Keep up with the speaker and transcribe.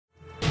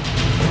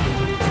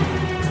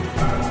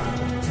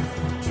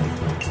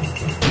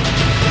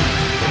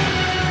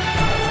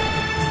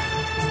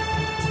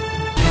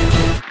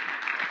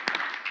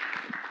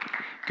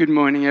Good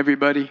morning,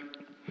 everybody.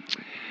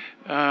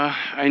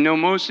 I know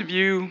most of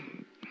you,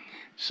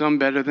 some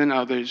better than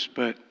others,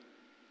 but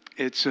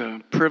it's a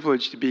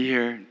privilege to be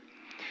here.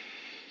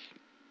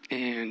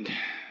 And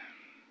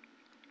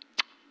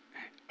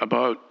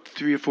about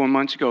 3 or 4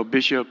 months ago,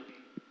 Bishop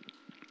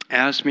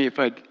asked me if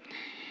I'd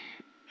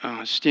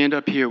stand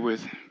up here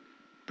with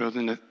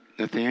Brother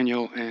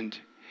Nathaniel and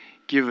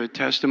give a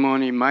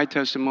testimony. My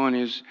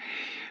testimony is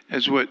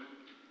as what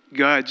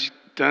God's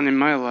done in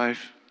my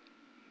life.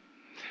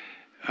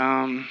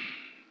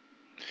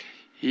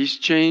 He's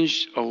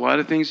changed a lot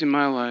of things in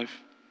my life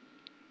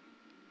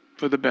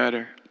for the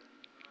better.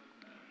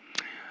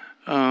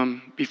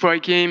 Before I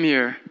came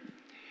here,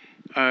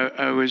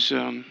 I was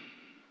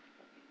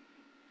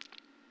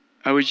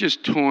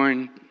just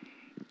torn.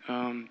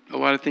 A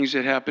lot of things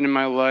that happened in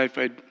my life.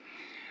 I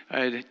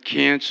had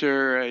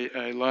cancer.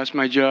 I lost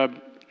my job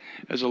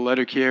as a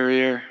letter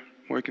carrier,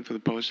 working for the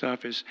post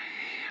office.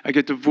 I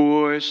got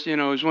divorced. It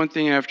was one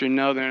thing after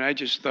another, and I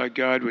just thought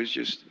God was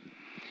just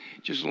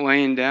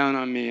laying down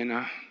on me.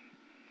 And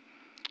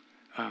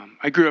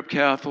I grew up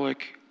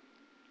Catholic.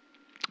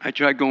 I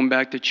tried going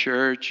back to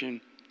church,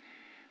 and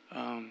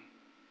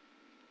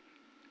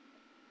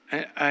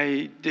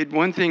I did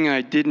one thing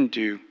I didn't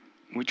do,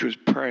 which was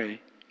pray.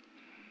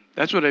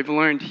 That's what I've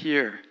learned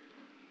here.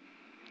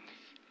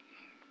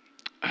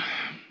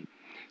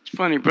 It's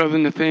funny, Brother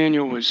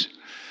Nathaniel was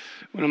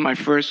one of my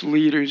first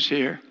leaders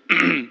here.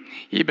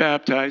 He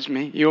baptized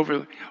me. He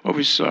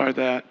oversaw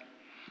that.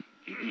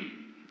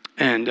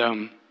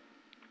 And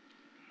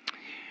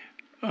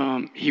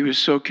he was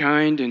so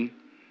kind,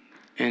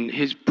 and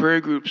his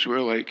prayer groups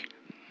were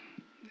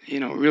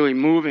really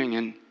moving.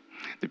 And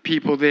the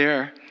people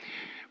there,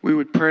 we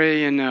would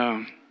pray, and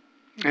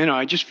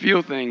I just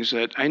feel things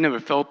that I never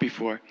felt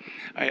before.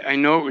 I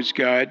know it was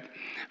God.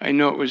 I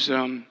know it was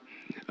of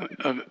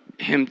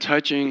Him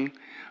touching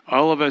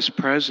all of us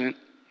present.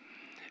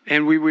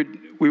 And we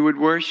would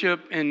worship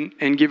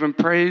and give Him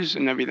praise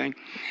and everything.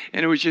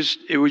 And it was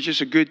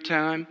just a good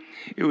time.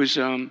 It was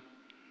and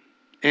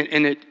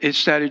it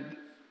started,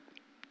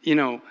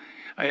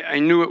 I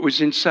knew it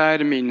was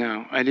inside of me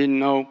now. I didn't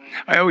know.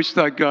 I always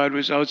thought God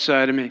was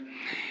outside of me.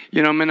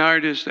 I'm an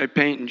artist. I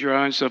paint and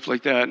draw and stuff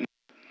like that.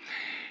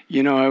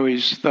 I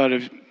always thought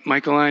of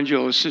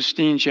Michelangelo's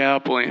Sistine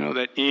Chapel,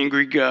 that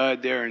angry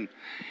God there, and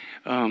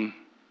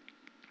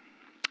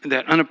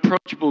that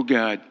unapproachable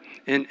God.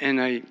 And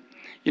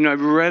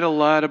I've read a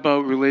lot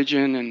about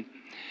religion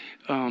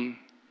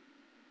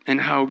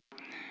and how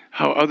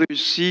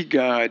others see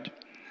God,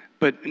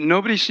 but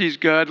nobody sees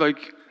God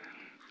like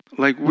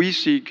we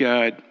see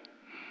God.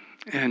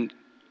 And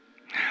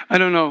I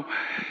don't know.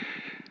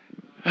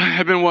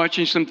 I've been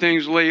watching some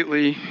things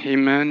lately,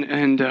 amen,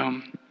 and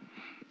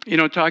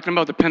talking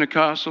about the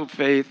Pentecostal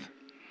faith.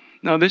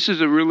 Now, this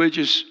is a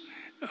religious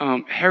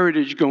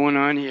heritage going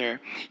on here.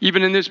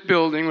 Even in this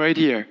building right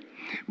here,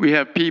 we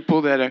have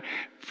people that are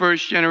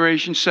first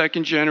generation,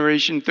 second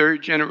generation,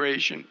 third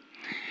generation.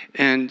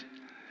 And,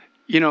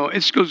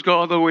 it goes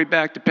all the way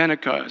back to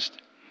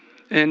Pentecost.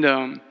 And,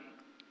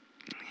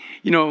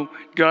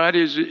 God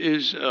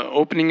is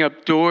opening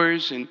up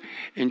doors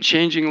and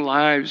changing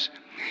lives.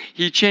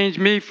 He changed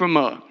me from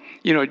a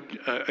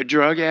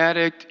drug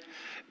addict,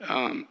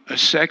 a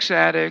sex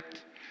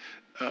addict,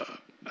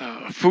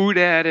 a food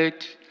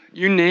addict,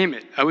 you name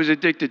it. I was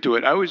addicted to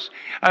it.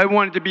 I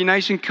wanted to be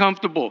nice and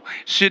comfortable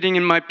sitting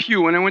in my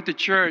pew. When I went to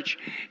church,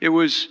 it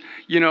was,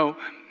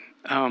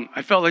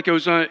 I felt like I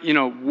was,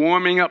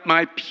 warming up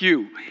my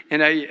pew.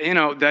 And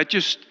that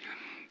just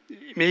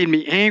made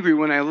me angry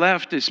when I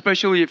left,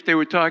 especially if they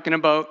were talking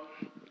about,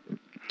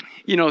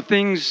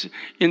 things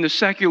in the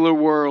secular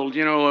world,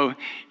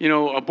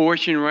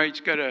 abortion rights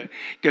got to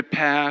get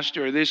passed,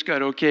 or this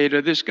got okayed,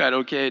 or this got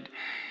okayed.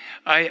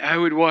 I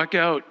would walk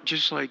out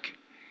just like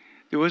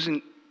there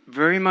wasn't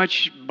very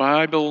much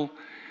Bible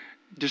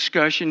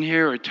discussion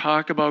here or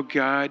talk about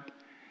God.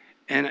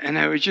 And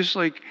I was just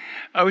like,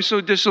 I was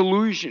so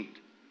disillusioned.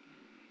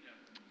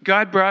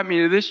 God brought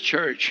me to this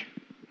church.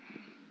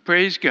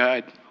 Praise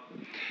God.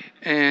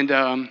 And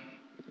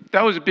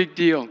that was a big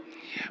deal.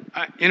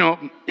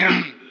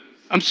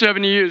 I'm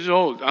 70 years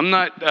old. I'm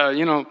not,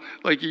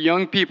 like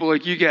young people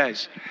like you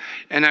guys.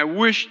 And I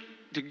wish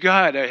to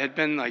God I had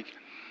been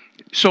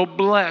so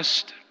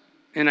blessed.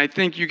 And I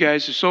think you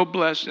guys are so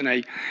blessed. And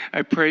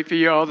I pray for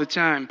you all the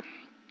time.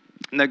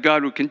 And that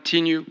God will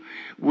continue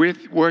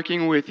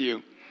working with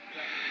you.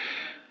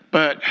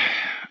 But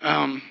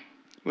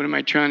what am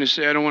I trying to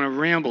say? I don't want to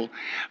ramble.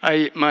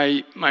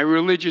 My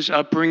religious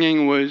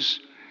upbringing was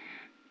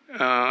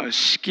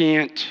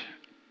scant.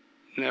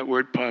 That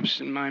word pops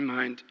in my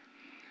mind.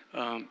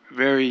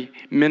 Very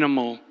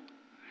minimal.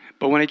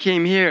 But when I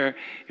came here,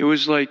 it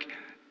was like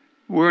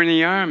we're in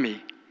the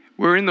army.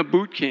 We're in the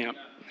boot camp.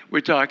 We're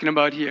talking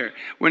about here.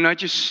 We're not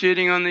just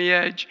sitting on the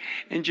edge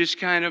and just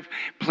kind of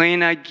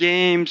playing our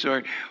games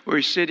or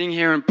sitting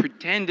here and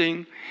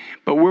pretending,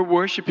 but we're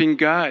worshiping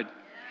God.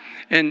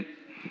 And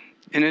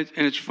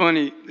it's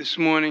funny, this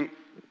morning,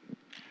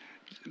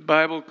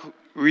 Bible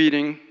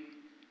reading,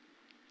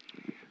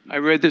 I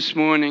read this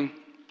morning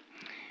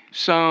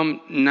Psalm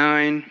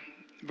 9,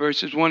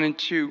 verses 1 and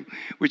 2,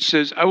 which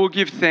says, I will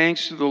give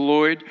thanks to the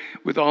Lord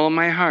with all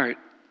my heart.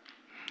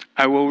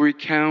 I will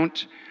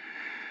recount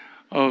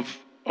of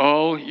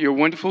all your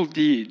wonderful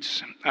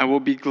deeds. I will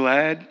be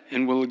glad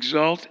and will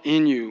exult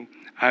in you.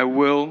 I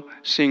will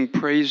sing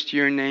praise to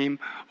your name,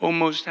 O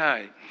Most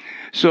High.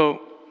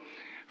 So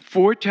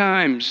 4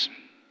 times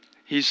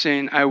he's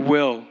saying, I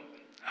will,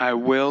 I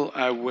will,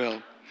 I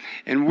will.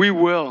 And we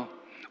will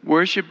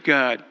worship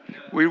God.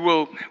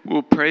 We'll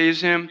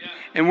praise him.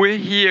 And we're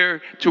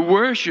here to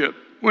worship.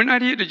 We're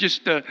not here to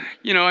just,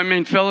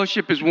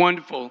 fellowship is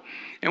wonderful.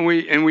 And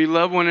we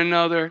love one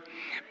another.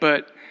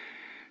 But,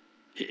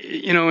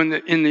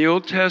 in the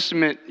Old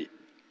Testament,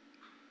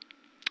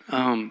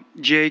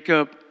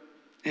 Jacob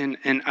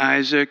and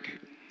Isaac,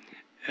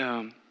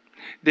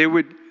 they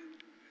would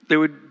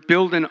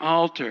build an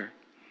altar,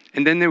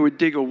 and then they would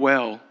dig a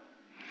well.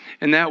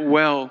 And that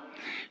well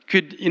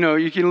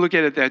you can look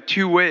at it that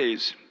 2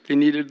 ways. They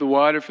needed the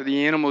water for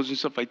the animals and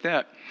stuff like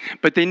that.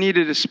 But they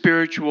needed a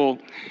spiritual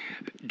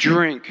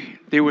drink.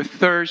 They were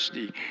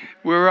thirsty.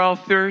 We're all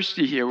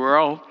thirsty here. We're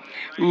all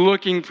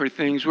looking for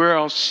things. We're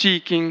all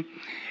seeking.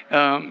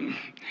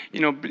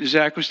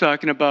 Zach was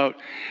talking about,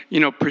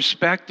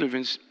 perspective.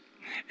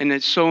 And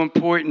it's so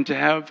important to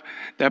have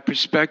that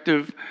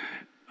perspective.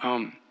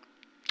 And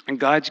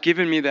God's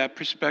given me that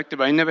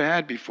perspective I never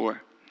had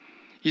before.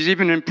 He's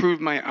even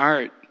improved my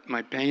art,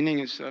 my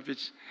painting and stuff.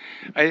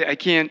 I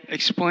can't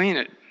explain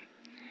it.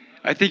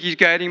 I think he's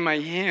guiding my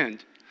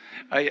hand.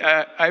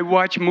 I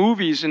watch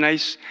movies and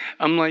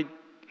I'm like,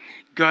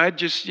 God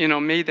just,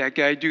 made that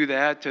guy do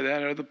that to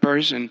that other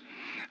person.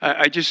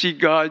 I just see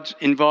God's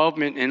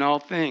involvement in all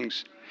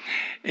things.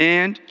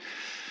 And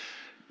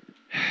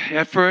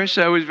at first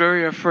I was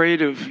very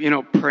afraid of,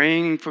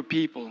 praying for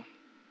people.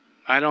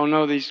 I don't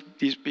know these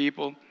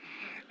people.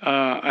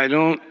 I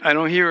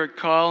don't hear a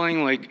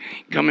calling like,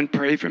 come and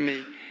pray for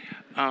me.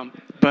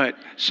 But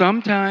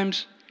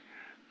sometimes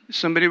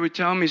somebody would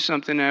tell me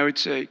something, and I would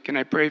say, can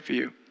I pray for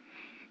you?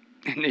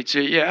 And they'd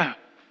say, yeah.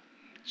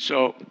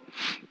 So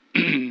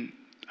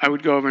I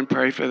would go over and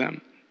pray for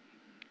them.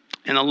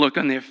 And a look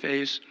on their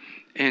face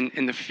and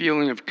the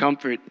feeling of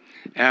comfort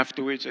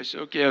afterwards. I said,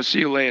 okay, I'll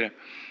see you later.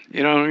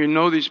 I don't even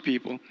know these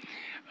people.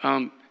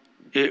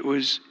 It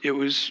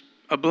was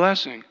a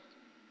blessing.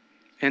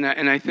 And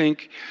I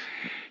think,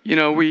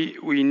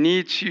 we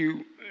need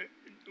to,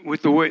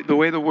 with the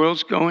way the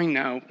world's going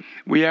now,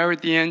 we are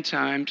at the end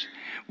times.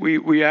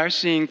 We are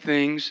seeing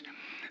things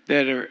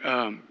that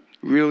are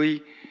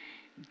really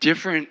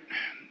different.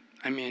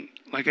 I mean,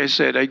 like I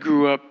said, I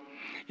grew up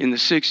in the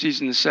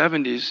 60s and the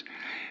 70s,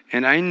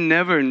 and I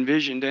never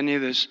envisioned any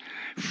of this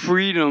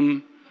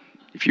freedom,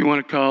 if you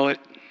want to call it,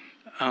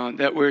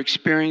 that we're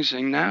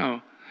experiencing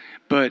now.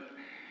 But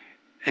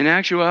in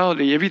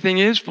actuality, everything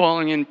is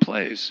falling in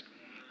place,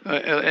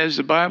 as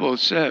the Bible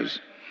says.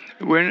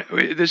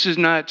 This is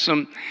not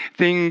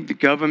something the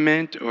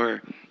government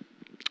or,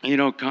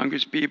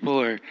 Congress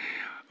people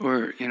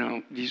or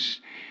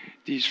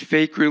these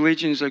fake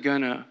religions are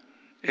going to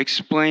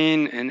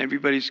explain, and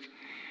everybody's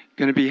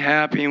going to be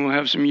happy and we'll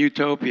have some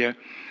utopia.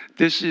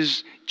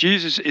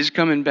 Jesus is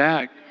coming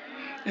back.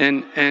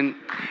 And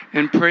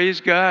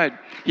praise God.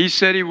 He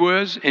said he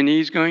was, and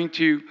he's going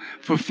to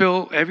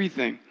fulfill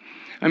everything.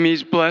 I mean,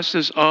 he's blessed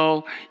us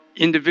all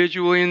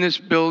individually in this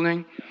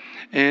building.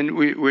 And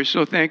we're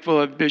so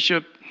thankful of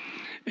Bishop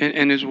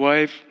and his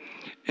wife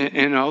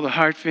and all the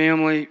Hardt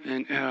family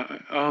and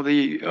all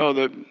the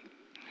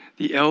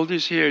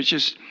elders here. It's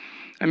just,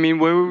 where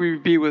would we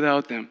be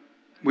without them?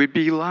 We'd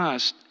be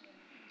lost.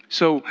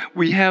 So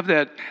we have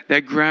that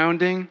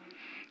grounding,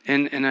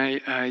 and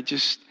I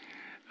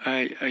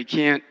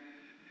can't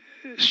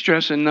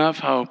stress enough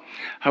how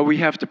we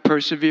have to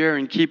persevere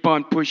and keep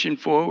on pushing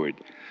forward,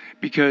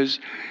 because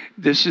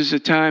this is a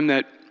time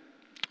that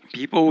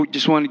people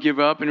just want to give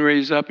up and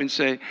raise up and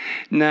say,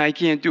 nah, I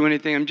can't do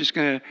anything. I'm just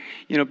going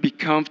to, be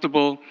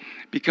comfortable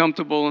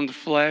in the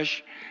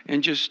flesh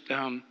and just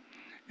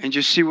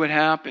see what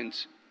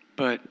happens.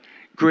 But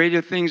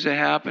greater things are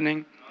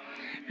happening,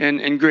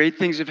 and great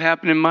things have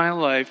happened in my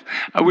life.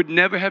 I would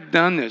never have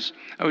done this.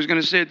 I was going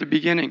to say at the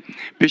beginning,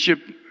 Bishop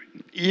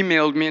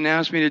emailed me and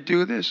asked me to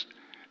do this.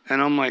 And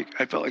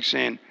I felt like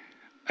saying,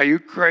 are you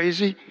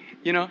crazy?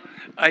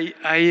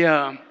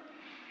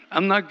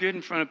 I'm not good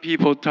in front of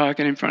people,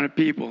 talking in front of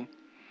people.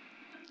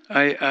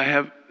 I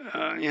have,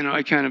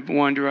 I kind of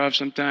wander off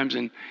sometimes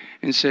and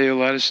say a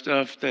lot of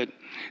stuff that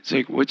it's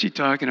like, what's he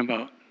talking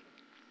about?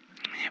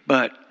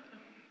 But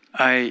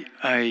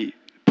I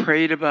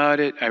prayed about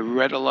it. I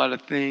read a lot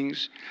of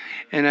things.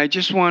 And I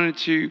just wanted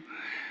to,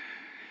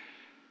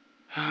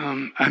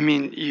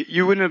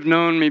 you wouldn't have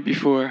known me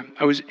before.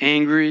 I was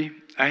angry.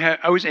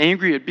 I was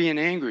angry at being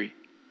angry.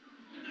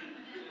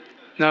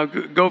 Now,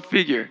 go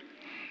figure.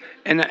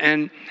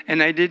 And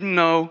I didn't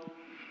know,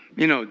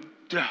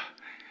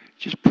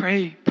 just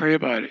pray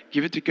about it.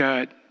 Give it to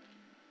God.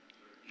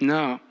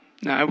 No,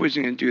 I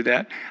wasn't going to do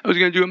that. I was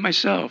going to do it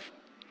myself.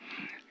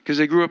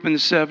 Because I grew up in the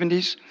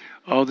 70s.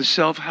 all the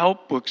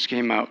self-help books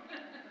came out.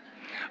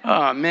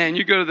 Oh, man,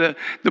 you go to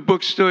the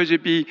bookstores,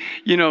 it'd be,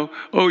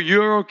 oh,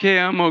 you're okay,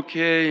 I'm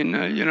okay. And,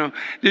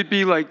 there'd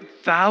be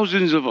like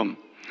thousands of them.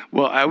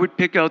 Well, I would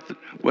pick out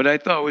what I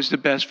thought was the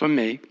best for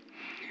me.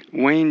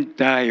 Wayne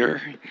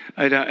Dyer,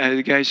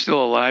 the guy's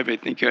still alive, I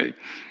think, but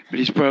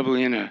he's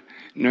probably in a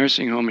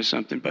nursing home or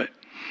something. But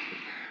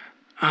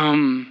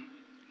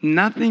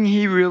nothing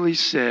he really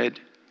said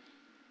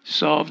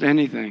solved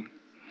anything.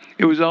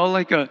 It was all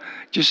like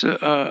just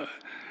a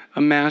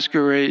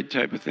masquerade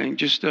type of thing,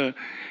 just a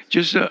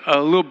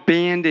little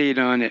Band-Aid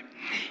on it.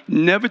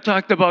 Never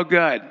talked about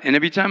God. And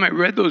every time I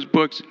read those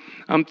books,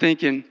 I'm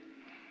thinking,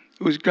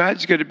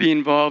 God's got to be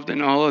involved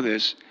in all of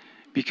this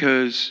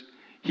because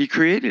he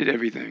created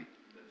everything.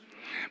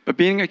 But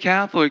being a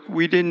Catholic,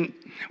 we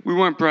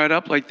weren't brought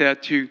up like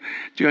that to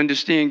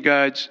understand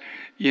God's,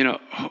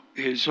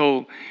 his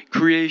whole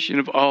creation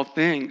of all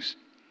things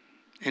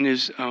and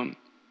his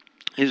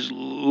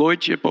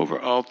lordship over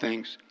all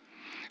things.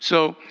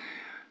 So,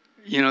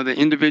 the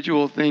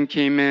individual thing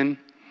came in,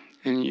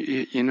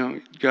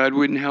 and, God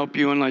wouldn't help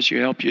you unless you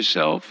help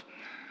yourself.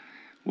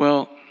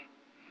 Well,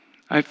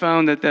 I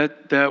found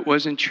that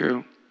wasn't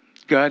true.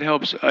 God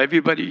helps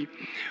everybody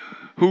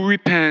who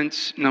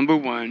repents, number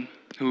one,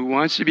 who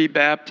wants to be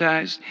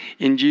baptized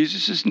in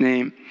Jesus'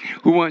 name,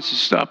 who wants to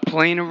stop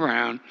playing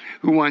around,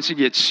 who wants to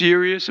get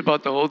serious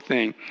about the whole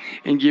thing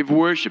and give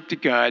worship to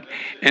God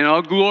and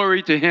all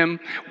glory to him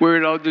where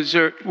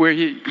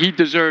he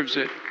deserves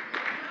it.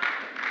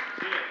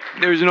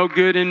 There's no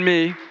good in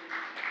me,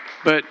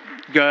 but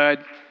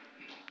God,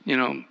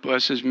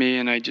 blesses me,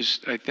 and I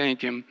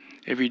thank him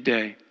every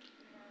day.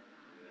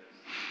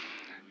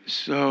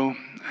 So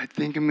I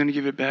think I'm going to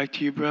give it back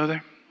to you,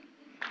 brother.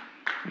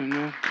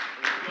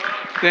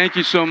 Thank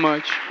you so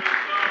much.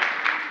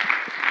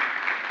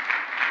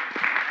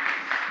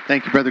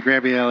 Thank you, Brother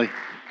Gabriele.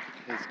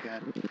 Praise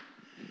God.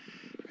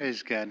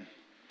 Praise God.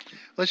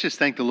 Let's just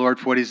thank the Lord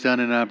for what he's done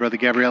in Brother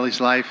Gabriele's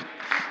life.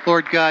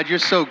 Lord God, you're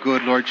so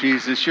good, Lord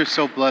Jesus. You're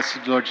so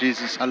blessed, Lord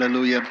Jesus.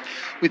 Hallelujah.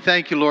 We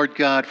thank you, Lord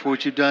God, for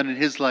what you've done in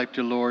his life,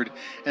 dear Lord,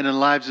 and in the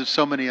lives of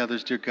so many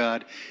others, dear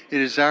God. It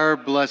is our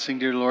blessing,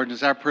 dear Lord, and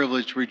it's our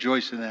privilege to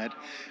rejoice in that.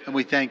 And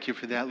we thank you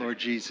for that, Lord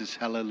Jesus.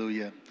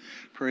 Hallelujah.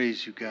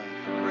 Praise you, God.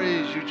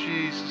 Praise you,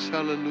 Jesus.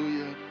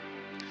 Hallelujah.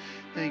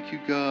 Thank you,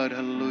 God.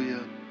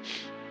 Hallelujah.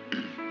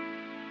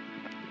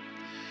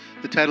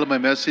 The title of my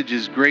message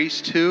is Grace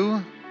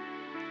To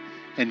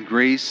and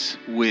Grace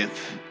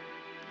With.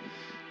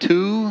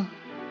 To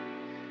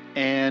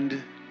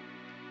and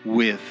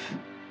with.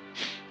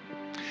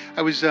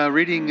 I was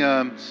reading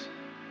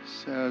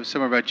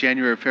somewhere about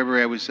January or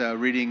February. I was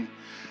reading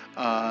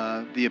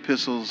the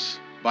epistles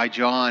by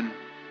John,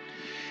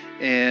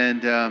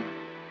 and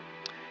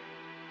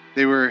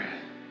they were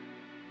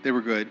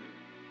good.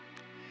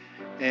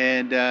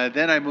 And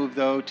then I moved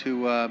though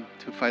to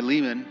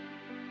Philemon,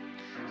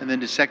 and then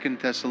to 2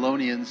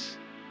 Thessalonians,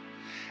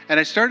 and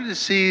I started to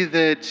see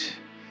that.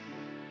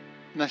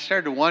 And I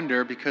started to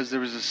wonder because there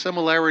was a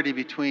similarity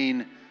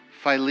between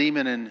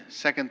Philemon and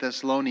 2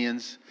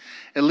 Thessalonians,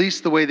 at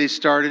least the way they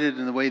started it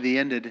and the way they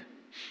ended.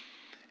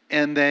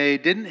 And they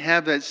didn't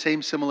have that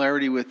same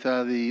similarity with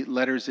the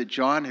letters that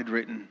John had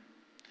written.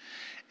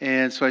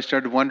 And so I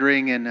started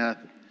wondering and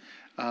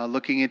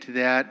looking into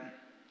that.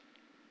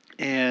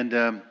 And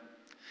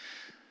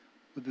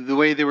the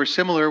way they were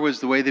similar was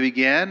the way they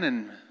began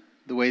and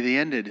the way they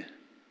ended.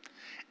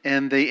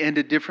 And they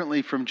ended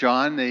differently from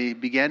John. They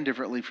began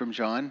differently from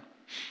John.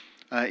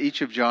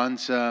 Each of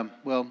John's, 1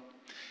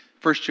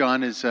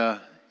 John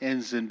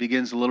ends and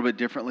begins a little bit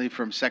differently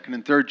from 2nd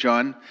and 3rd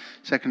John.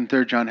 2nd and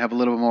 3rd John have a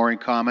little bit more in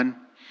common.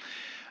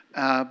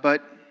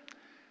 But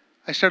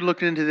I started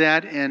looking into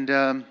that, and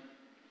I'd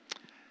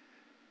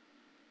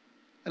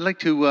like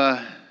to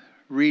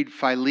read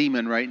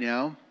Philemon right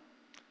now.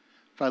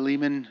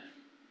 Philemon,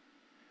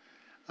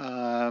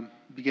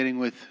 beginning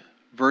with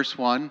verse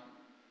 1.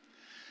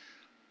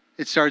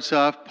 It starts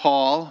off,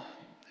 Paul.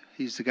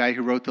 He's the guy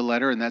who wrote the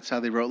letter, and that's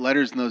how they wrote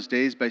letters in those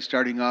days, by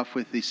starting off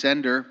with the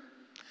sender.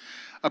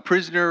 A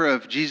prisoner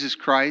of Jesus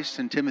Christ,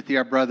 and Timothy,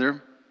 our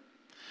brother.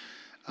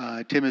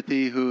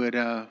 Timothy, who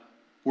had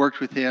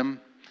worked with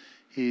him.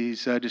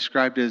 He's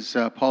described as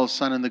Paul's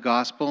son in the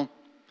gospel.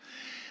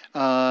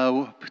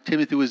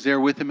 Timothy was there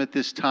with him at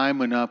this time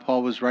when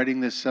Paul was writing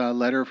this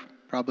letter,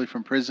 probably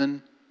from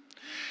prison.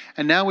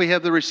 And now we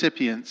have the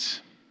recipients.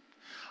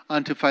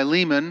 Unto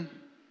Philemon,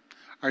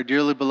 our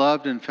dearly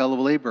beloved and fellow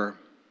laborer,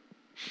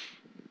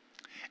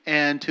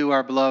 and to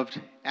our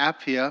beloved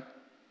Apphia,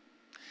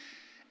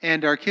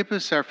 and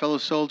Archippus, our fellow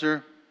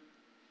soldier,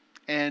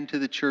 and to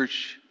the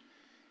church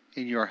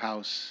in your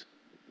house.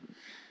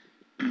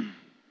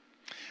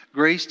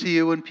 Grace to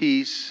you and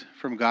peace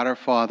from God our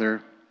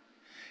Father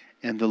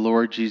and the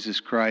Lord Jesus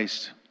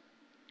Christ.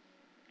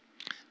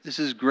 This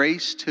is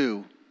grace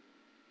to.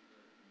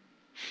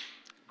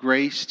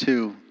 Grace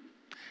to.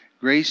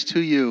 Grace to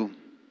you.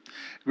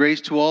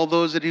 Grace to all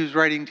those that he was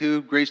writing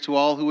to. Grace to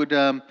all who would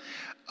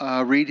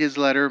read his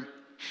letter.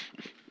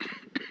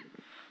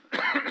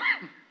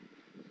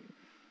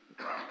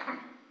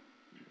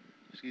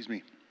 Excuse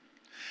me.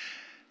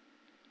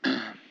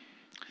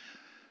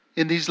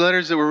 In these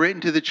letters that were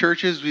written to the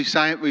churches, we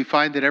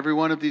find that every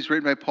one of these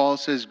written by Paul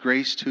says,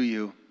 grace to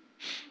you.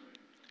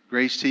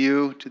 Grace to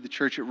you, to the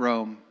church at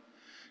Rome,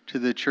 to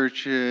the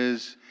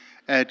churches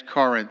at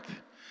Corinth,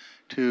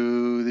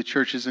 to the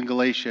churches in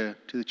Galatia,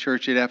 to the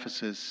church at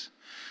Ephesus,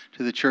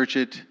 to the church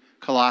at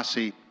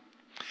Colossae,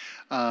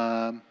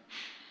 and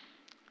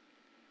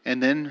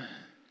then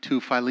to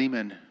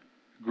Philemon.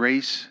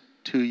 Grace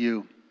to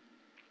you.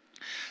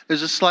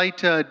 There's a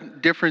slight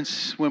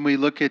difference when we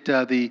look at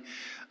the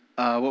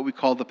what we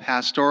call the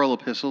pastoral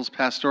epistles.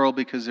 Pastoral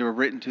because they were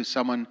written to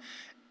someone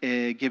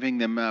giving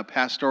them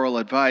pastoral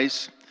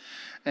advice.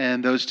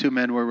 And those two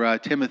men were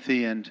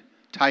Timothy and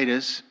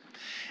Titus.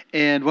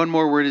 And one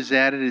more word is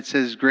added. It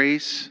says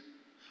grace,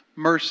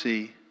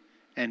 mercy,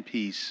 and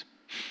peace.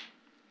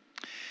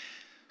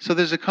 So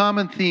there's a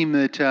common theme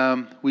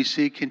that we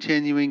see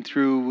continuing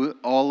through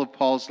all of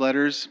Paul's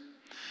letters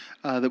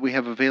that we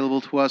have available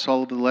to us,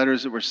 all of the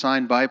letters that were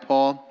signed by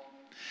Paul.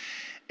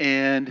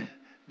 And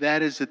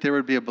that is that there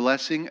would be a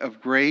blessing of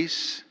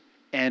grace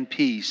and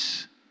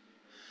peace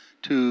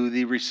to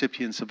the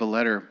recipients of a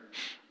letter.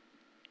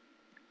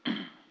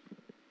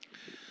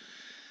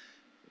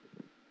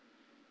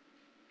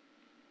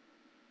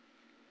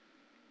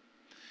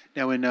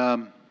 Now, in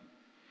the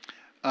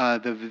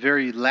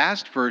very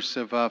last verse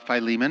of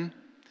Philemon,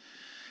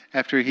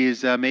 after he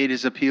has made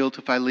his appeal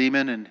to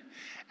Philemon and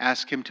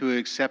asked him to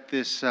accept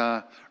this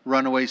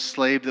runaway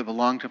slave that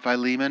belonged to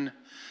Philemon,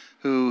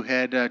 who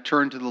had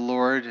turned to the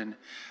Lord and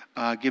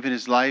given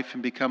his life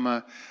and become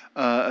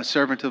a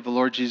servant of the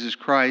Lord Jesus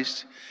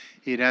Christ,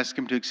 he had asked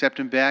him to accept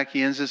him back.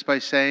 He ends this by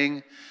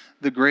saying,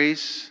 "The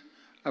grace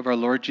of our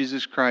Lord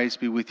Jesus Christ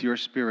be with your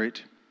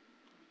spirit."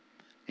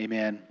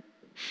 Amen.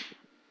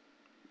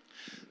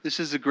 This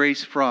is the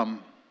grace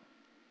from,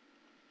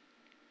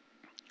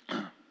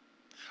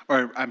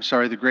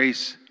 the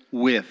grace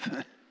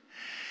with.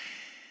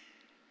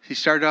 He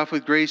started off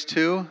with grace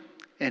to,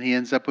 and he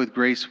ends up with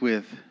grace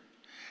with.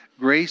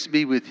 Grace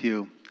be with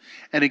you.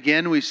 And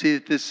again, we see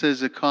that this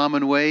is a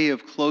common way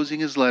of closing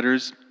his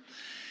letters.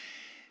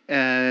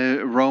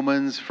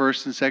 Romans,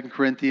 1st and 2nd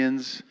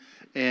Corinthians,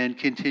 and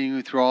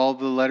continuing through all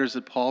the letters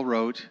that Paul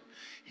wrote,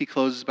 he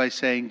closes by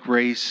saying,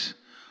 grace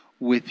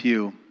with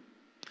you.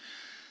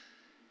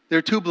 There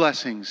are two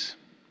blessings.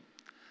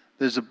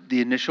 There's the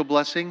initial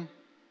blessing,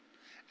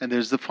 and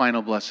there's the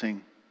final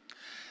blessing.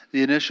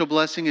 The initial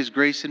blessing is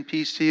grace and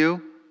peace to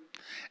you,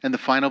 and the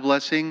final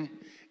blessing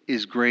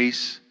is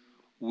grace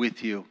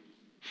with you.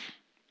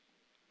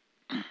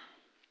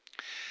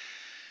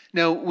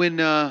 Now, when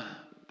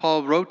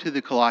Paul wrote to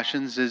the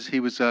Colossians, as he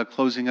was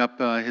closing up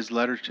his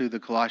letter to the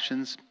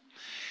Colossians,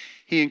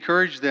 he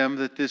encouraged them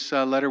that this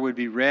letter would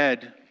be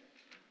read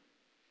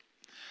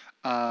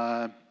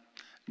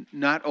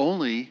not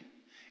only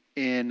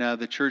in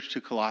the church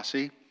to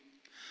Colossae,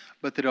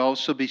 but that it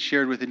also be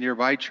shared with a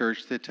nearby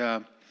church that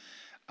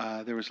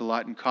there was a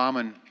lot in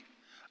common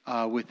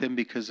with them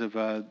because of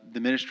the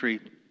ministry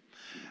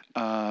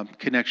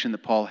connection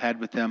that Paul had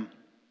with them.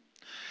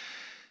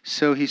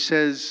 So he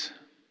says,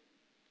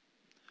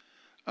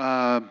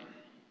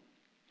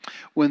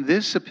 when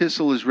this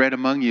epistle is read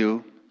among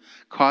you,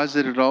 cause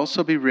that it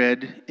also be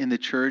read in the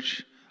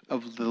church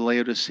of the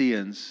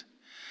Laodiceans,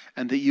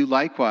 and that you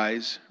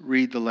likewise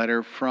read the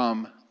letter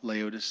from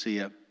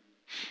Laodicea.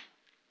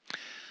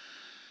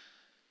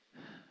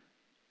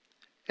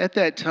 At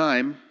that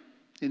time,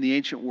 in the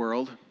ancient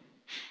world,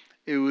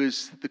 it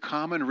was the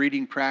common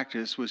reading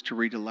practice was to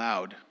read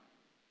aloud.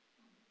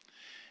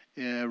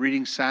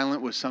 Reading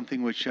silent was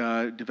something which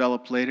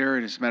developed later,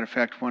 and as a matter of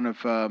fact, one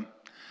of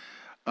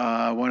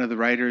the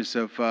writers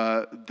of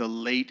the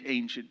late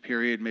ancient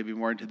period, maybe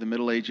more into the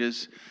Middle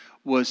Ages,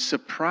 was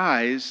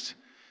surprised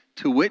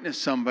to witness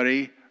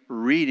somebody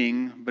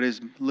reading, but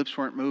his lips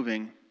weren't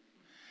moving.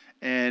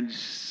 And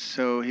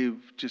so he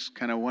just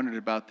kind of wondered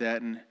about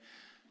that, and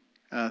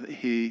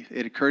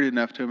it occurred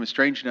enough to him,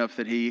 strange enough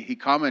that he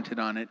commented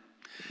on it,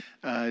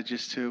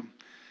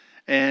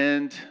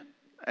 and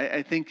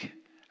I think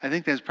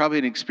that's probably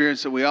an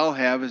experience that we all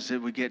have, is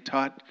that we get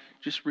taught,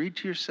 just read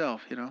to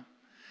yourself,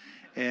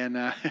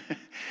 And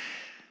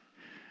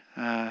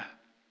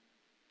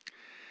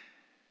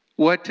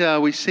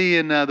what we see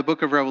in the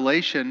book of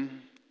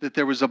Revelation, that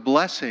there was a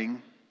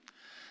blessing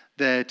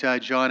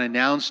that John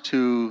announced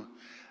to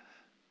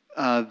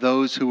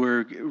those who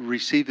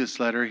received this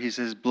letter. He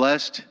says,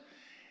 blessed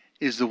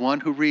is the one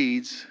who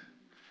reads,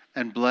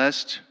 and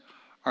blessed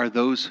are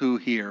those who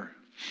hear.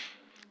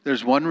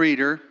 There's one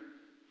reader,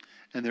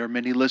 and there are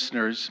many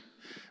listeners,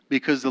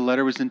 because the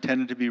letter was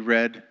intended to be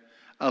read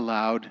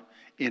aloud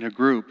in a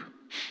group.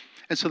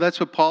 And so that's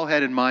what Paul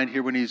had in mind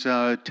here when he's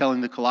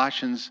telling the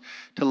Colossians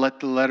to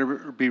let the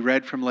letter be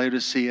read from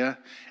Laodicea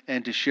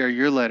and to share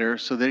your letter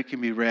so that it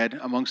can be read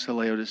amongst the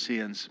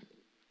Laodiceans.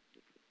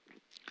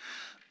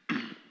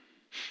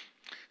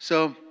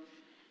 So,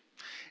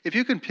 if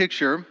you can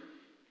picture,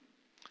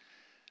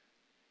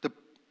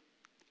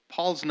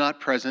 Paul's not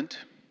present.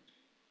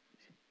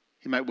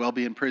 He might well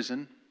be in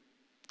prison.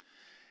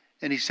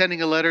 And he's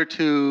sending a letter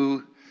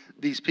to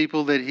these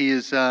people that he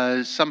has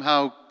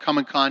somehow come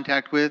in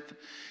contact with,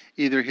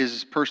 either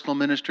his personal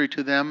ministry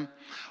to them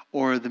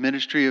or the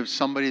ministry of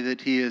somebody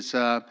that he is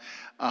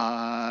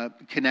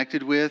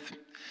connected with.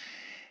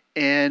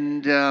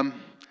 And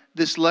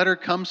this letter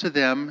comes to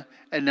them,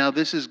 and now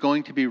this is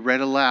going to be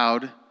read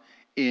aloud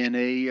in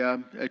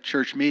a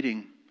church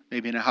meeting,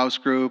 maybe in a house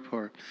group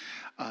or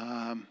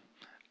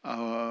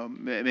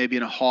maybe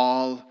in a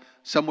hall,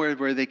 somewhere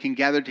where they can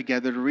gather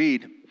together to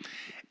read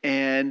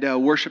and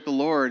worship the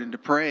Lord and to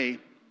pray,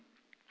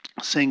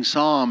 sing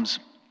psalms.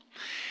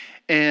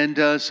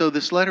 And so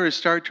this letter is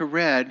started to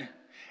read,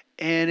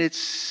 and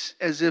it's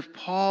as if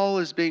Paul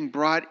is being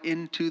brought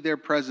into their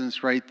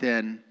presence right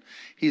then.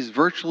 He's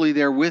virtually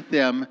there with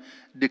them,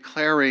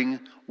 declaring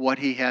what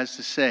he has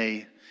to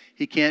say.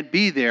 He can't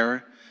be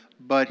there,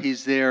 but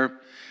he's there.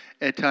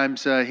 At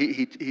times,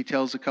 he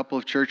tells a couple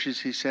of churches,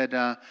 he said,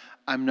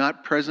 I'm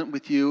not present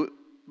with you,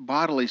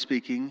 bodily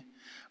speaking,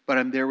 but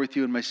I'm there with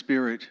you in my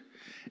spirit.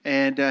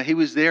 And he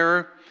was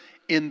there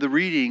in the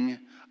reading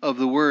of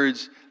the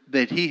words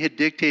that he had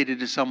dictated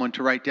to someone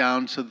to write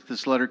down so that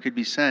this letter could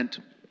be sent.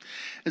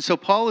 And so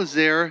Paul is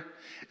there,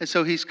 and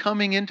so he's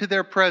coming into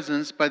their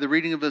presence by the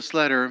reading of this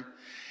letter,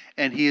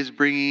 and he is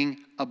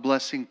bringing a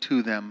blessing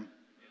to them.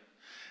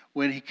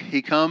 When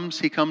he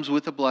comes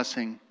with a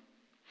blessing.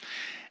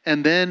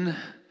 And then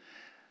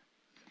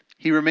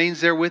he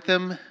remains there with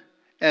them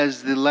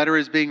as the letter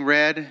is being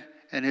read,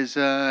 and his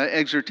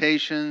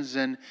exhortations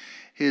and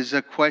his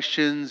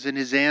questions and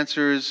his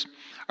answers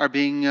are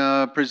being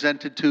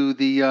presented to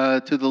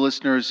the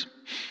listeners.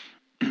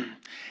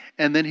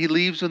 And then he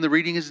leaves when the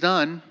reading is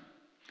done.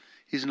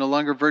 He's no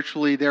longer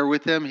virtually there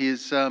with them.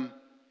 He's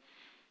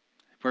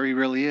where he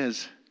really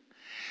is.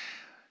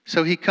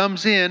 So he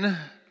comes in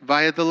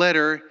via the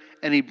letter,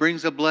 and he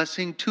brings a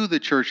blessing to the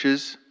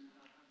churches.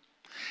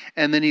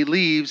 And then he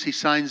leaves, he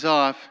signs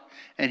off,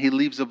 and he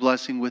leaves a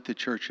blessing with the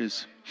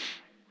churches.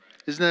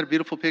 Isn't that a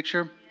beautiful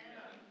picture?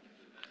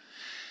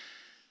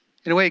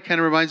 In a way, it kind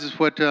of reminds us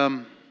what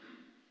Brother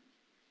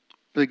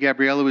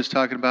Gabriella was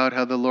talking about,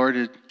 how the Lord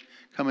had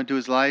come into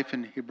his life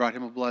and he brought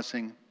him a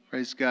blessing.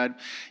 Praise God.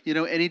 You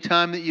know,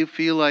 anytime that you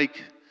feel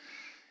like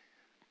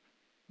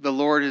the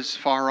Lord is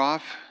far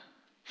off,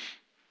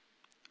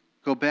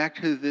 go back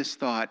to this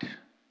thought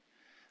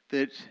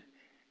that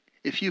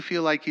if you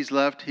feel like he's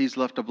left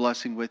a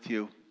blessing with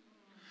you.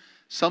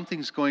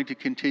 Something's going to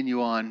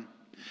continue on,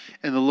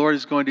 and the Lord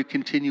is going to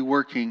continue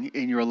working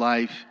in your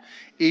life,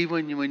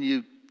 even when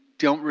you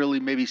don't really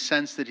maybe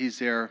sense that he's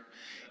there,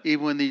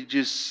 even when you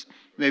just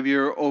maybe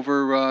you're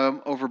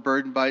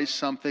overburdened by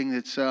something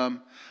that's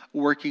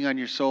working on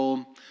your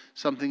soul,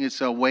 something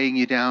that's weighing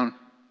you down.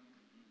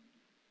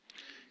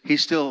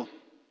 He's still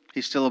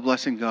a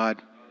blessing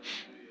God.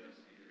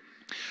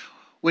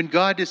 When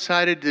God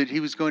decided that he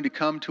was going to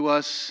come to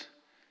us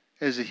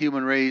as a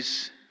human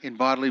race in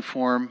bodily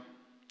form,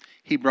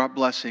 he brought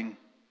blessing.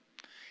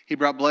 He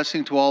brought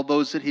blessing to all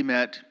those that he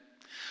met.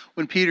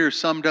 When Peter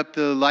summed up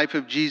the life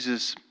of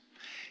Jesus,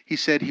 he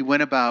said he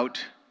went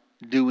about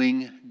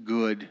doing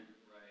good.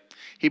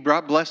 He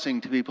brought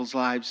blessing to people's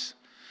lives.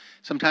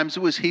 Sometimes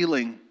it was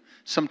healing.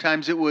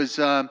 Sometimes it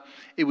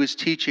was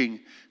teaching.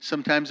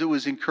 Sometimes it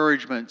was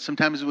encouragement.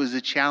 Sometimes it was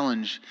a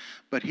challenge.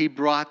 But he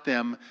brought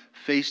them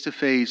face to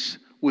face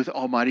with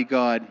Almighty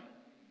God.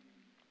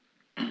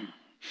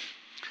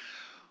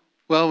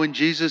 Well, when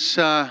Jesus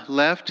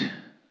left,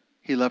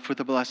 he left with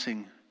a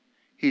blessing.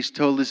 He's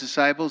told his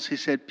disciples, he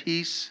said,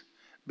 peace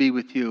be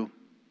with you.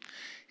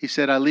 He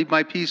said, I leave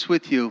my peace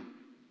with you.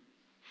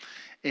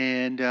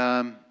 And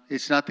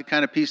it's not the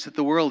kind of peace that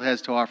the world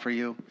has to offer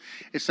you.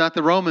 It's not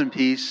the Roman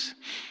peace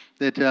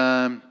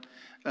that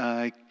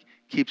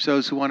keeps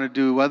those who want to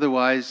do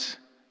otherwise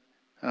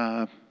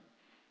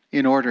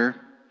in order.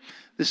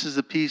 This is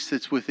the peace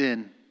that's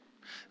within.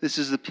 This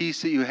is the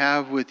peace that you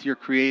have with your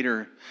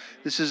Creator.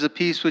 This is a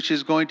peace which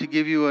is going to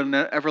give you an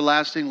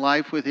everlasting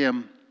life with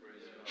him.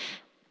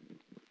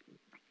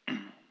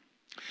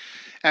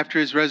 After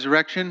his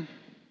resurrection,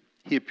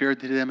 he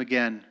appeared to them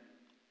again.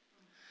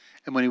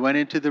 And when he went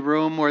into the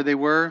room where they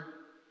were,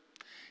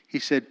 he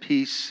said,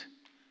 peace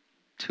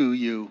to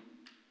you.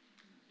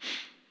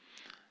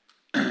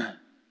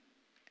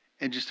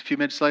 And just a few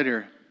minutes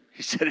later,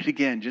 he said it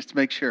again, just to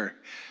make sure.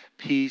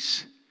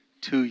 Peace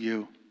to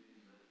you.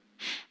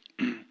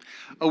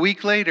 A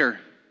week later,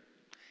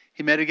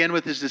 he met again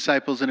with his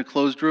disciples in a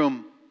closed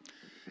room.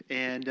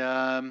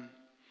 And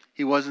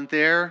he wasn't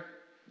there,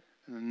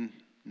 and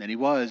then he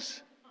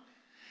was.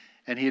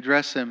 And he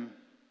addressed them.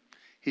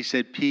 He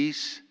said,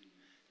 peace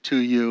to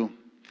you.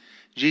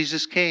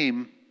 Jesus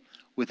came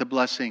with a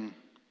blessing.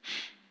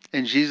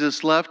 And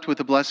Jesus left with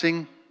a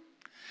blessing.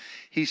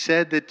 He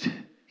said that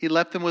he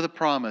left them with a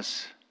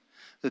promise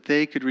that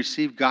they could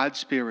receive God's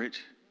Spirit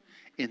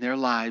in their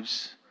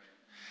lives.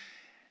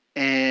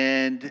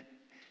 And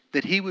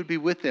that he would be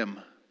with them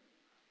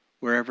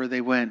wherever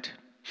they went.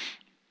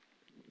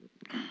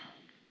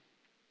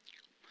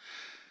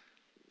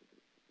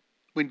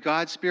 When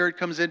God's Spirit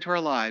comes into our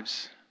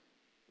lives,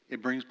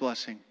 it brings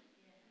blessing.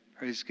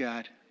 Praise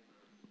God.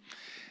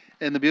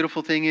 And the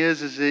beautiful thing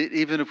is that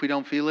even if we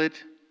don't feel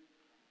it,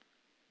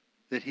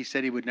 that he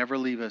said he would never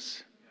leave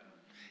us.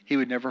 He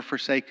would never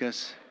forsake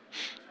us.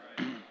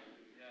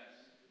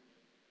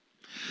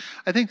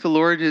 I think the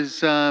Lord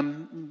has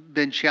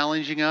been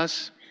challenging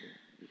us,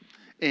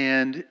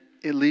 and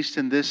at least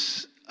in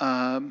this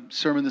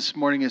sermon this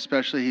morning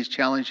especially, he's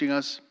challenging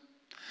us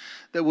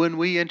that when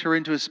we enter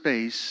into a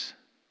space,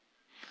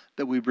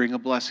 that we bring a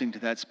blessing to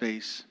that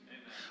space.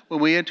 When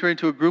we enter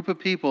into a group of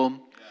people,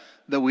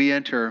 that we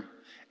enter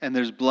and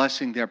there's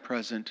blessing there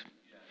present.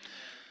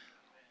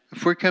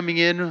 If we're coming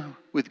in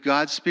with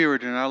God's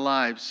Spirit in our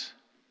lives,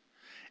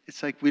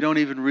 it's like we don't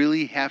even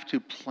really have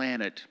to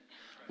plan it.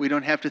 We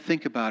don't have to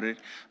think about it.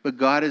 But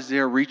God is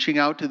there reaching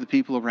out to the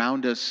people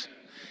around us.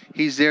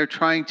 He's there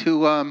trying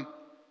to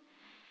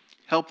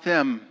help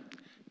them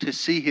to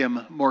see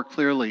Him more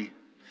clearly.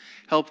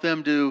 Help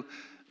them to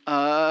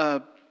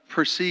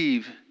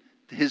perceive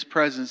His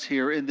presence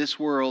here in this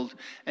world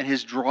and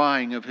His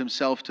drawing of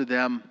Himself to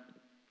them.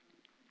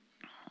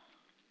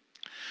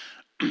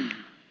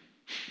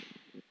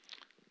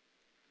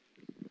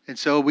 And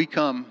so we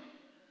come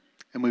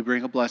and we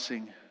bring a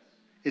blessing.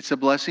 It's a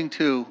blessing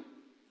too.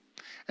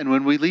 And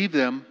when we leave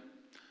them,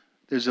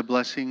 there's a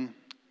blessing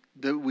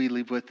that we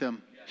leave with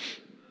them.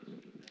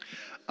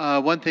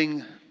 One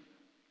thing,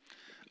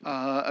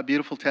 a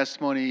beautiful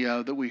testimony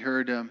that we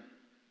heard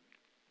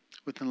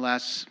within the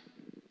last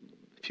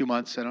few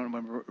months, I don't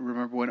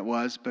remember when it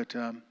was, but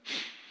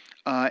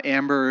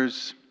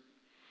Amber's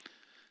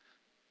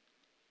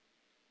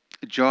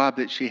job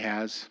that she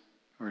has,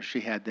 or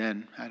she had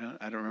then. I don't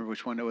remember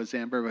which one it was,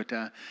 Amber.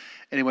 But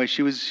anyway,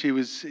 she was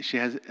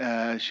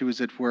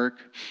at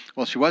work.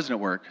 Well, she wasn't at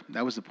work.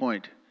 That was the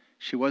point.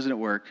 She wasn't at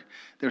work.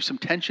 There was some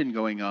tension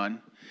going on,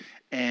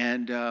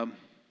 and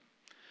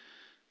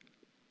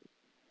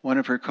one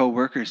of her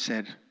co-workers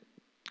said,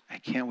 "I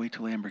can't wait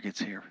till Amber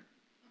gets here."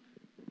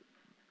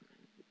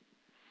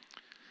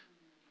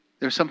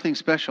 There's something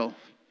special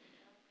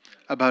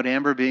about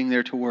Amber being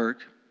there to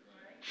work,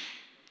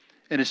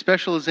 and as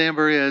special as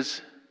Amber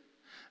is,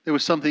 there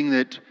was something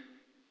that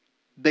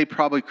they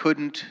probably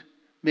couldn't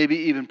maybe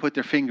even put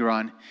their finger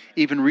on,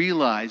 even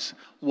realize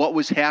what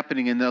was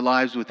happening in their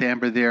lives with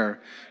Amber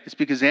there. It's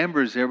because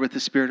Amber is there with the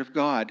Spirit of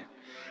God.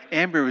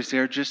 Amber was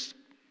there just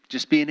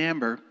being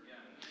Amber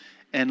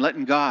and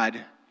letting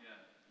God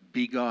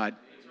be God.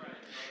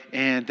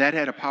 And that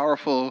had a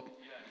powerful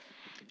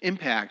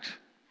impact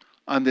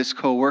on this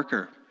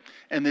co-worker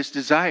and this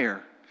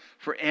desire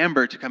for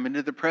Amber to come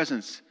into the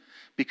presence,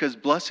 because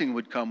blessing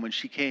would come when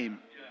she came.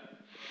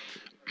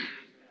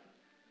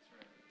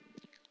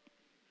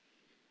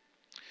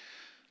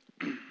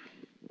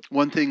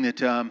 One thing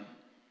that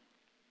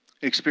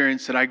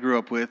experience that I grew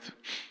up with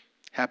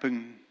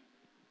happened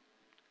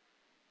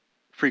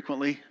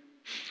frequently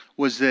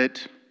was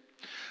that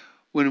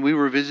when we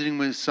were visiting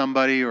with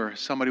somebody, or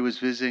somebody was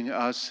visiting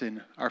us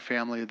and our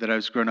family that I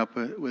was growing up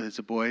with as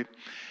a boy,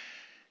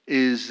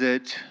 is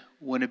that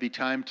when it'd be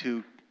time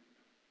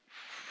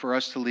for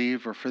us to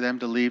leave or for them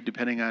to leave,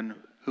 depending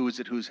on who was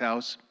at whose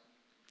house,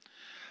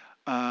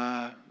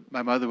 my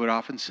mother would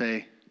often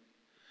say,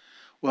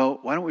 "Well,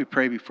 why don't we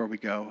pray before we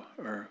go?"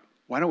 Or,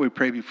 "Why don't we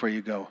pray before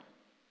you go?"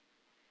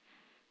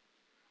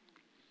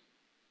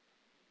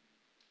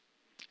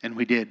 And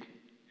we did.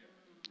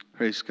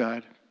 Praise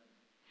God.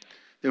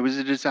 There was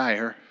a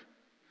desire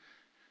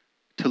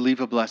to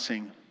leave a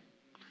blessing.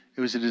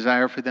 It was a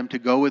desire for them to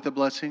go with a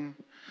blessing,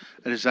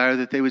 a desire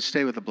that they would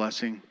stay with a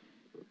blessing.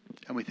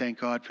 And we thank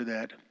God for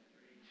that.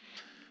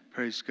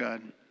 Praise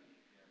God.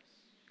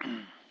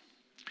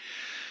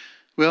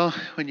 Well,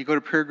 when you go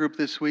to prayer group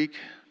this week,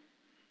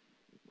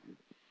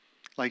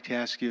 I'd like to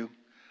ask you,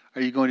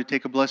 are you going to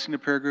take a blessing to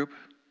prayer group?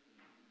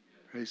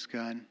 Praise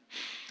God.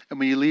 And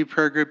when you leave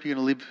prayer group, you're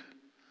going to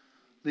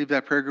leave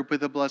that prayer group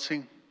with a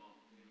blessing?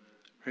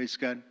 Praise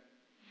God.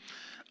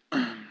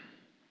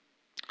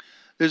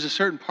 There's a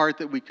certain part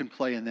that we can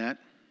play in that.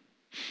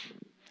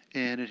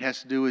 And it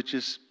has to do with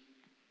just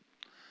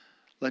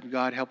letting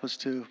God help us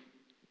to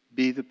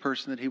be the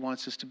person that He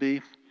wants us to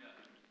be.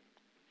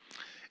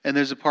 And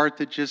there's a part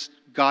that just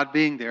God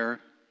being there,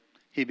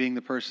 He being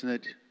the person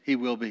that He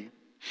will be.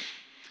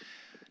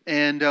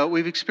 And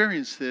we've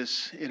experienced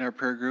this in our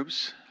prayer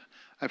groups.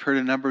 I've heard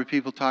a number of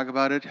people talk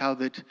about it, how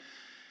that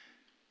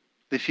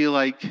they feel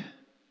like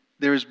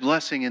there is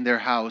blessing in their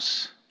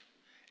house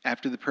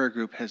after the prayer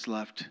group has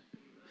left.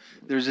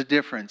 There's a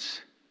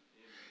difference,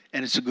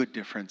 and it's a good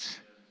difference.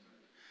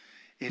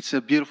 It's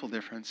a beautiful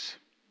difference.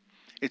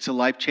 It's a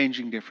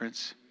life-changing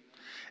difference.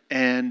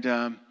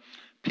 And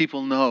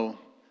people know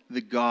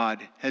that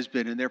God has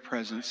been in their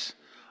presence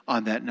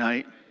on that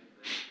night.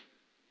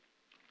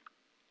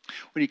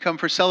 When you come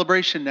for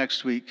celebration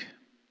next week,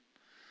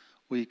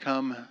 will you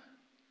come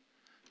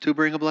to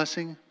bring a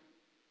blessing?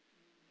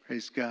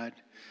 Praise God.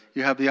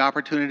 You have the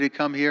opportunity to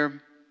come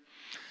here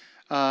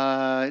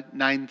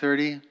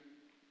 9:30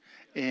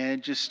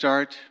 and just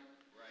start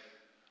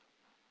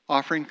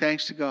offering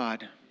thanks to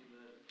God.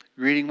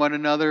 Greeting one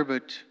another,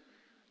 but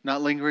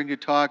not lingering to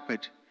talk,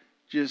 but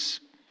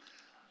just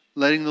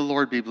letting the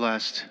Lord be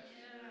blessed.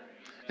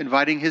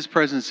 inviting His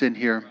presence in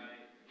here.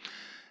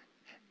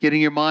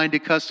 Getting your mind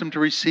accustomed to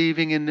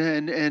receiving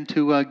and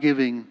to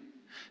giving.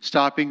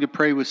 Stopping to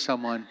pray with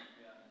someone.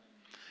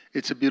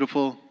 It's a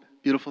beautiful,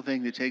 beautiful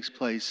thing that takes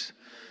place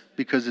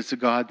because it's a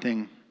God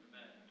thing.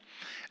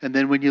 And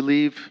then when you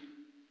leave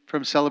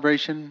from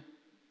celebration,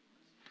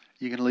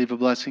 you're going to leave a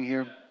blessing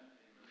here.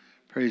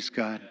 Praise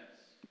God.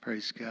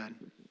 Praise God.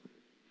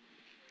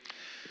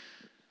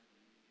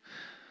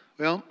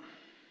 Well,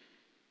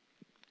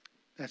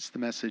 that's the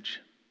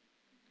message.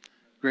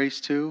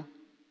 Grace to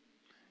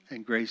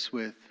and grace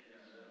with.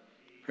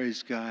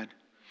 Praise God.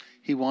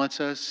 He wants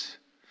us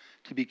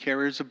to be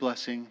carriers of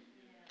blessing.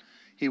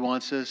 He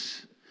wants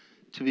us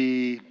to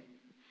be,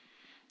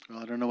 well,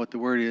 I don't know what the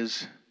word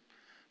is,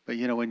 but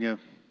you know when you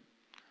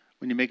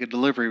make a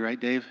delivery, right,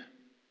 Dave?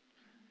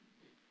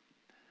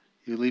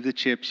 You leave the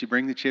chips, you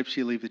bring the chips,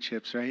 you leave the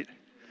chips, right?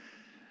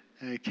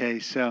 Okay,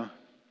 so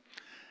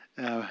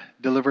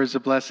deliver is a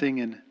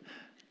blessing, and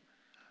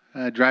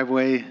might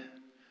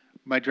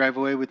drive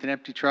away with an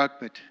empty truck,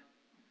 but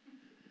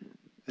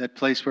that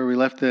place where we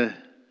left the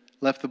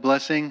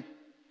blessing,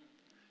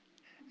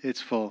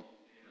 it's full.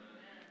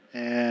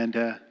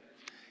 And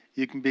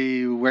you can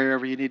be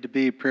wherever you need to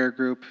be, prayer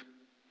group,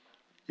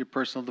 your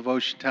personal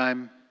devotion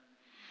time,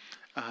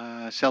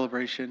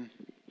 celebration,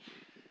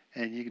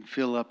 and you can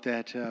fill up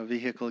that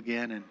vehicle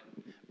again and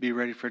be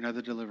ready for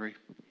another delivery.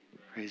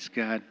 Praise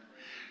God.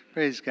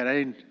 Praise God.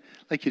 I'd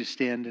like you to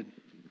stand and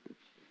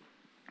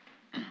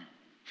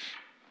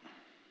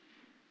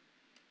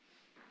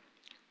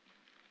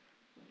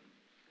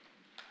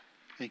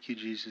thank you,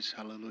 Jesus.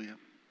 Hallelujah.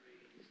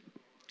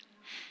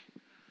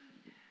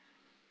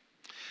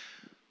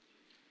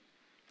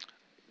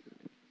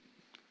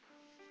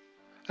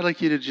 I'd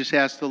like you to just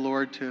ask the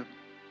Lord to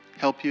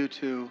help you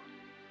to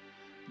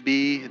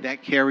be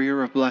that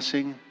carrier of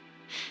blessing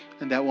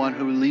and that one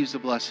who leaves the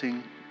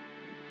blessing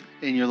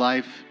in your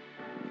life.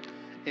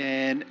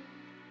 And,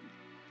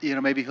 you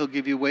know, maybe He'll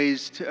give you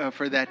ways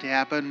for that to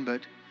happen,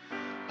 but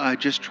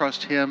just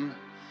trust Him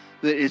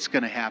that it's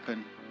going to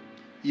happen.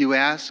 You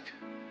ask,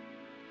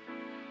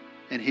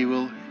 and you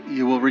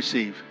will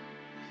receive.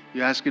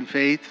 You ask in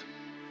faith,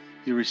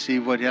 you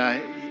receive what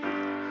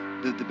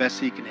the best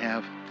He can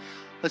have.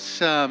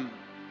 Let's ask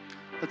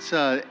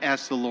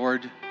the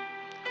Lord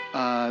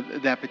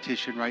that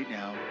petition right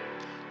now.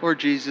 Lord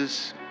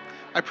Jesus,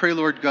 I pray,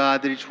 Lord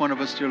God, that each one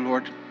of us, dear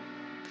Lord,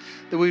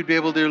 that we'd be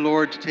able, dear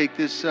Lord, to take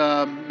this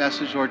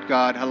message, Lord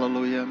God,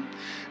 hallelujah,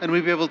 and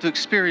we'd be able to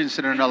experience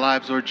it in our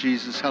lives, Lord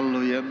Jesus,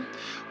 hallelujah.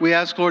 We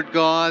ask, Lord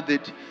God,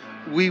 that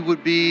we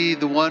would be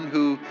the one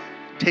who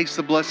takes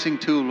the blessing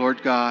to,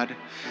 Lord God,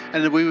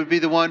 and that we would be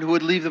the one who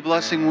would leave the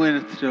blessing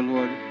with, dear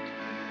Lord.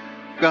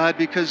 God,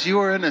 because you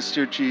are in us,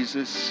 dear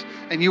Jesus,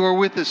 and you are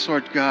with us,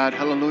 Lord God,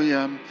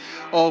 hallelujah.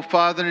 Oh,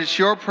 Father, it's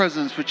your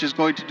presence which is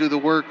going to do the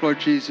work, Lord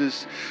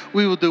Jesus.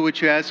 We will do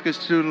what you ask us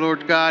to do,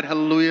 Lord God,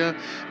 hallelujah.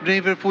 But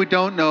even if we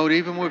don't know it,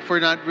 even if we're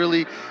not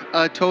really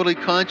totally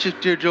conscious,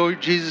 dear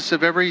Jesus,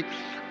 of every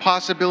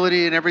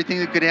possibility and everything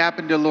that could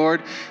happen, dear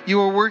Lord,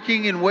 you are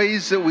working in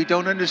ways that we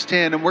don't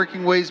understand and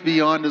working ways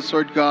beyond us,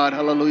 Lord God,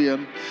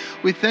 hallelujah.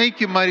 We thank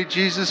you, mighty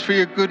Jesus, for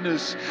your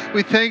goodness.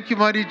 We thank you,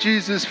 mighty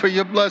Jesus, for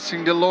your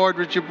blessing, dear Lord,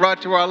 which you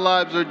brought to our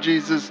lives, Lord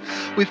Jesus.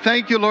 We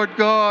thank you, Lord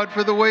God,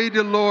 for the way,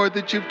 dear Lord,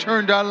 that you've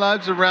turned our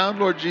lives around,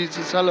 Lord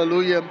Jesus,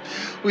 hallelujah.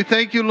 We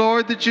thank you,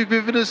 Lord, that you've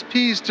given us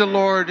peace, dear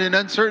Lord, in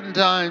uncertain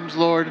times,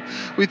 Lord.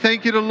 We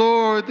thank you, dear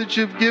Lord, that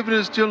you've given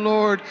us, dear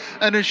Lord,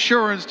 an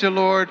assurance, dear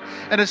Lord,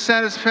 and a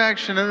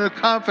satisfaction and a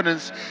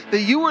confidence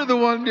that you are the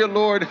one, dear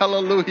Lord,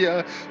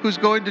 hallelujah, who's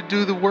going to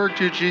do the work,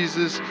 dear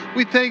Jesus.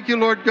 We thank you,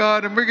 Lord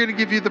God, and we're going to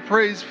give you the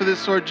praise for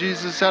this, Lord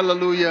Jesus,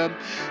 hallelujah.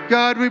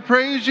 God, we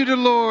praise you, dear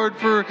Lord,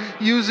 for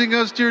using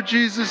us, dear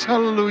Jesus,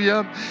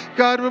 hallelujah.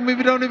 God, when we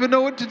don't even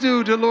know what to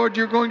do, dear Lord,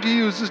 you're going to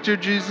use us, dear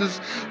Jesus.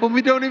 When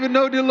we don't even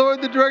know, dear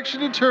Lord, the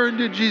direction to turn,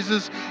 dear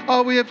Jesus,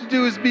 all we have to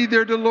do is be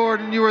there, dear Lord,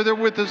 and you are there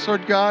with us,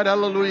 Lord God,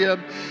 hallelujah.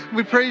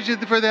 We praise you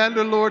for that,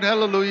 dear Lord,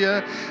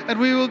 hallelujah. And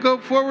we will go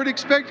forward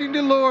expecting,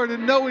 dear Lord,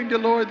 and knowing, dear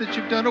Lord, that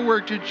you've done a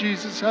work, dear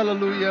Jesus,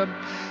 hallelujah.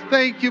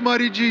 Thank you,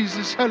 mighty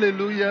Jesus,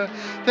 hallelujah.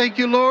 Thank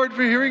you, Lord,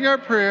 for hearing our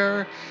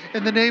prayer.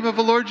 In the name of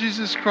the Lord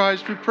Jesus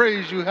Christ, we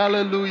praise you,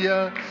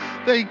 hallelujah.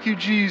 Thank you,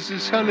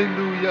 Jesus,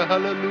 hallelujah,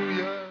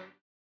 hallelujah.